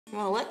You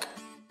wanna look?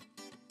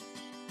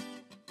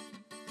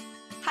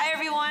 Hi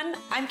everyone,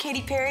 I'm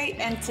Katy Perry,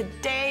 and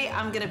today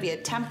I'm gonna be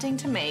attempting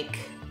to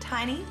make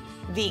tiny,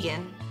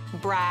 vegan,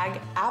 Bragg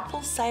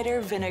apple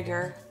cider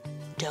vinegar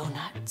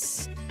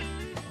donuts.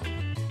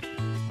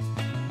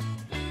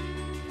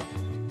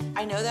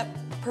 I know that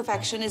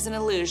perfection is an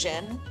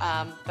illusion,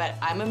 but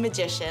I'm a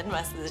magician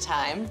most of the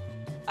time,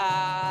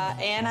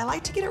 and I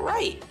like to get it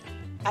right.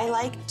 I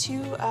like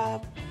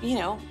to, you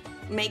know,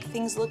 make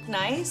things look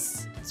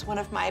nice. It's one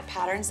of my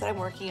patterns that I'm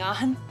working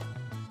on.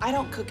 I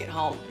don't cook at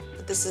home,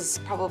 but this is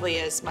probably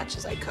as much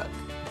as I cook.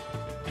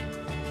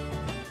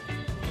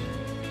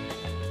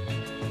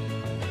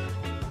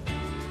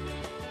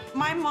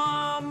 My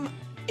mom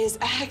is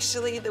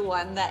actually the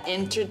one that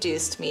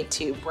introduced me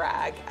to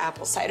Bragg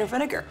apple cider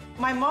vinegar.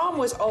 My mom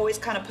was always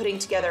kind of putting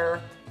together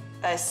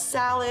a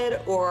salad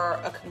or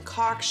a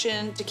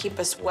concoction to keep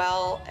us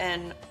well,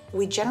 and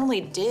we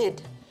generally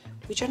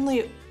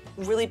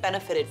really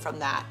benefited from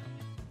that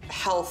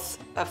health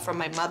from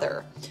my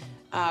mother.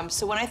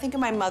 So when I think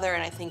of my mother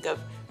and I think of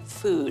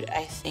food,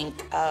 I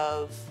think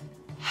of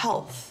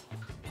health.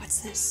 What's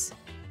this?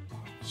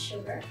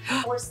 Sugar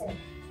or cinnamon.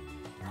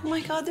 Oh my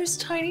God, there's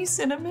tiny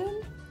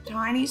cinnamon.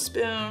 Tiny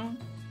spoon.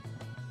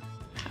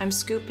 I'm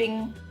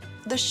scooping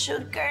the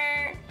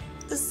sugar,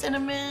 the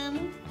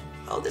cinnamon.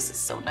 Oh, this is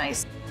so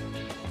nice.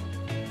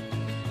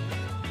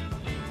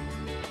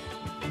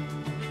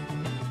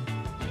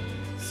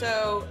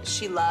 So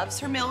she loves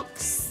her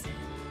milks.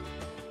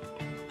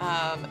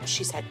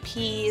 She's had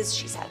peas,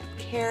 she's had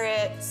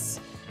carrots,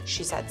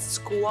 she's had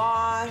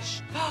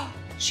squash.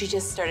 She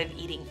just started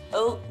eating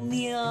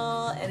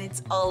oatmeal, and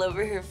it's all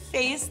over her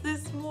face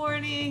this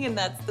morning, and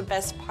that's the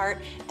best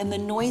part. And the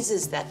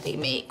noises that they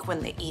make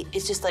when they eat,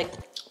 it's just like,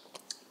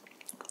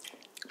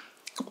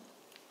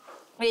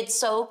 it's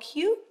so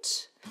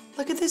cute.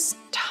 Look at this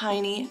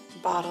tiny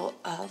bottle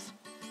of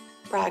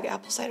Bragg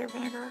apple cider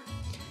vinegar.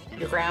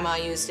 Your grandma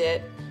used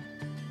it.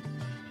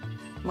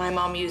 My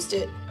mom used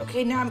it.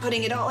 Okay, now I'm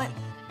putting it all in.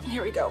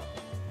 Here we go.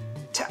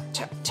 Tap,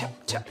 tap, tap,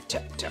 tap,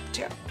 tap, tap,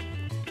 tap.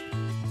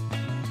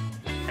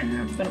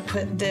 And I'm gonna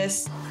put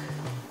this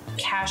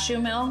cashew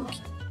milk.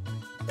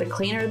 The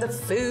cleaner the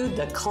food,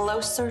 the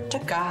closer to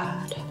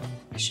God.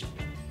 I should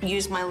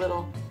use my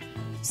little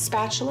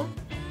spatula.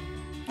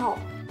 Oh.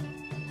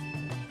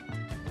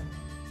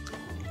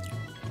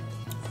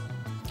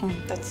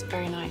 That's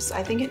very nice.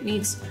 I think it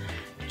needs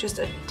just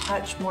a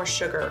touch more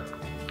sugar.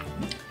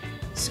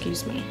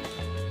 Excuse me.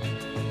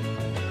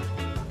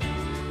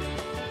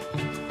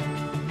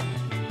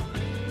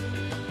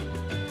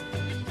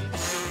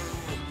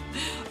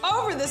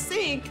 Over the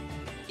sink.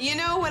 You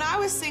know, when I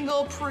was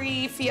single,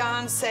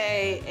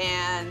 pre-fiance,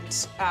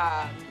 and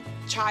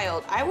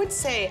child, I would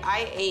say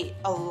I ate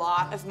a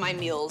lot of my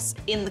meals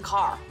in the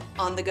car,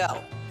 on the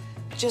go.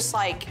 Just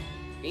like,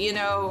 you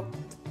know,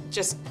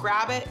 just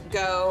grab it,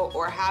 go,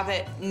 or have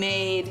it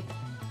made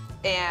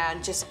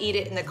and just eat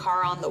it in the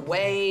car on the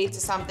way to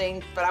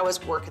something. But I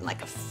was working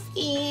like a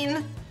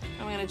fiend.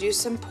 I'm gonna do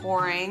some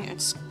pouring.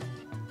 It's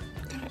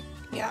gonna,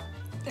 yeah,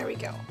 there we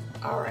go.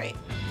 All right.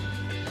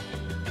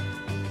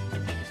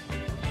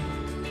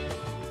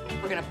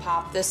 We're gonna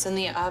pop this in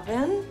the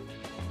oven.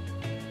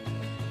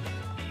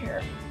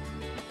 Here,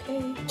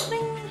 okay,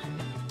 bling.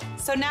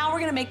 So now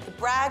we're gonna make the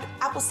Bragg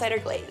apple cider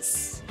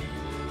glaze.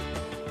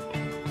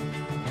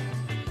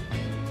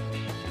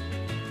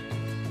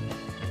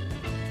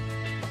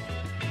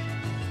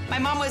 My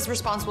mom was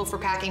responsible for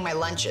packing my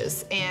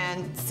lunches,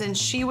 and since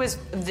she was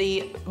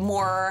the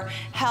more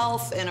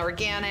health and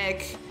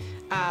organic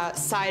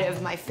side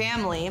of my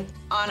family,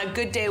 on a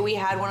good day we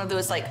had one of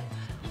those like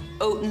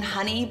oat and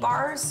honey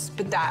bars,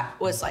 but that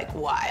was like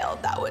wild.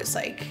 That was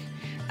like,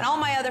 and all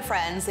my other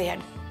friends, they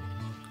had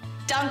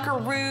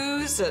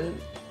Dunkaroos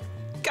and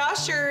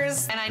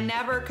Gushers, and I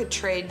never could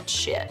trade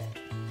shit.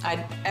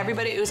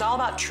 Everybody, it was all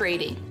about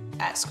trading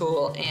at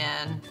school,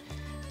 and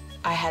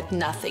I had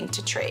nothing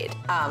to trade.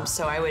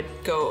 So I would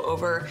go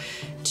over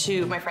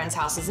to my friends'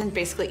 houses and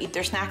basically eat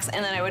their snacks,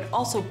 and then I would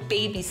also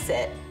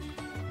babysit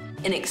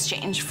in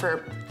exchange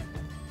for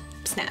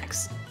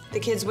snacks.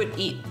 The kids would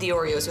eat the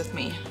Oreos with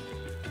me.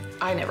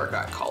 I never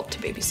got called to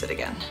babysit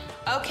again.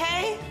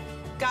 Okay,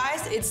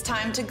 guys, it's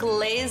time to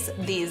glaze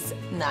these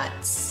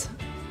nuts.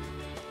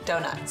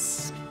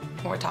 Donuts.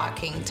 We're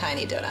talking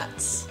tiny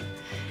donuts.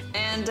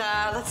 And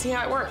let's see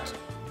how it worked.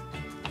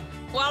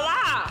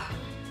 Voila!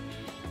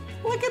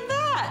 Look at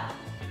that.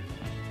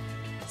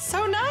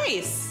 So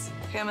nice.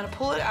 Okay, I'm gonna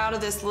pull it out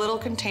of this little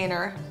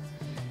container.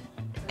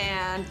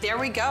 And there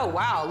we go.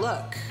 Wow,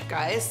 look,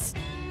 guys.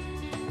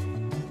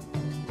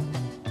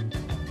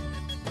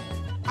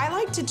 I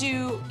like to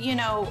do, you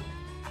know,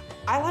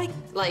 I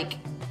like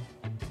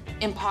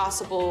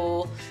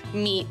Impossible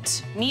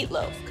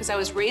meatloaf, because I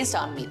was raised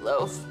on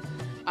meatloaf.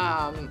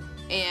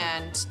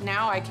 And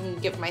now I can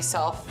give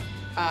myself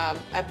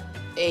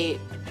an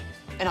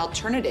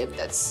alternative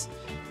that's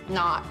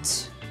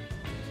not,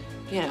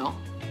 you know,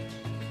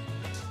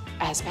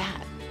 as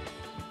bad.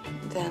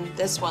 Then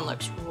this one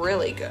looks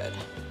really good.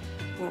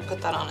 I'm gonna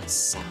put that on its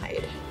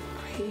side,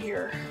 right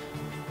here.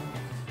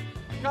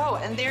 Oh,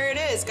 and there it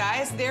is,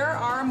 guys. There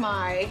are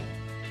my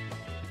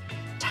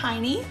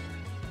tiny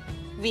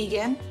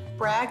vegan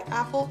Bragg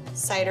apple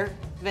cider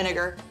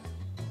vinegar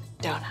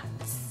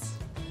donuts.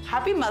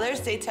 Happy Mother's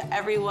Day to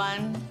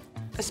everyone,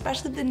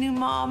 especially the new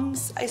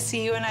moms. I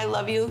see you and I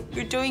love you.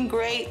 You're doing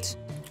great.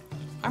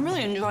 I'm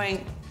really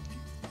enjoying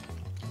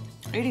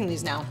eating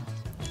these now.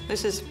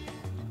 This is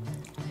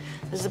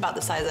about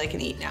the size I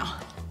can eat now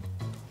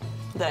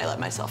that I let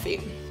myself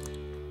eat.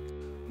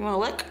 You want a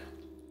lick?